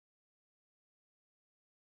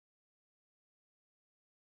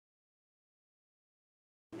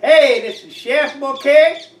Hey, this is Chef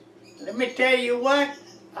Bouquet. Let me tell you what,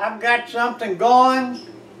 I've got something going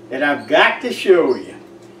that I've got to show you.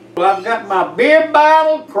 Well, I've got my beer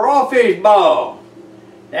bottle crawfish ball.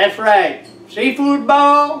 That's right, seafood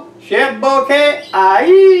ball, Chef Bouquet,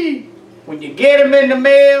 aieee. When you get them in the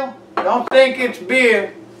mail, don't think it's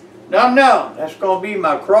beer. No, that's going to be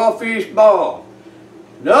my crawfish ball.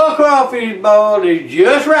 No crawfish ball is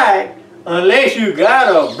just right unless you got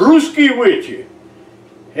a brewski with you.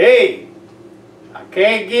 Hey, I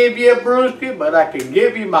can't give you a brewski, but I can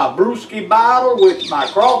give you my brewski bottle with my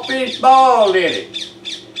crawfish ball in it.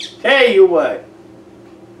 Tell you what,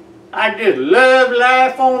 I just love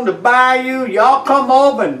life on the bayou. Y'all come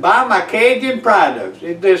over and buy my Cajun products.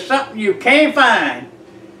 If there's something you can't find,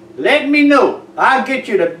 let me know. I'll get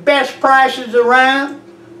you the best prices around.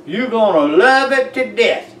 You're gonna love it to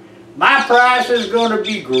death. My price is gonna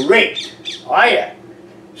be great. Oh yeah.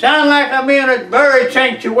 Sound like I'm in a bird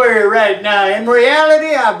sanctuary right now. In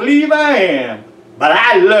reality, I believe I am. But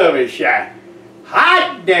I love it, Shy.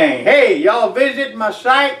 Hot dang. Hey, y'all visit my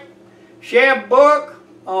site, Chef Book,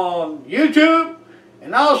 on YouTube.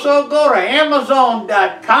 And also go to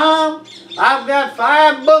Amazon.com. I've got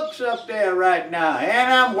 5 books up there right now.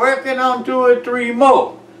 And I'm working on 2 or 3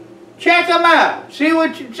 more. Check them out. See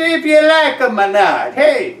if you like them or not.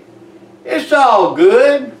 Hey, it's all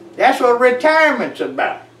good. That's what retirement's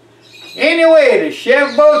about. Anyway, the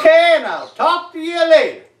Chef Bouquet, and I'll talk to you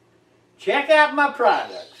later. Check out my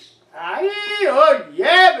products. Aieee, oh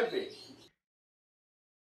yeah, baby.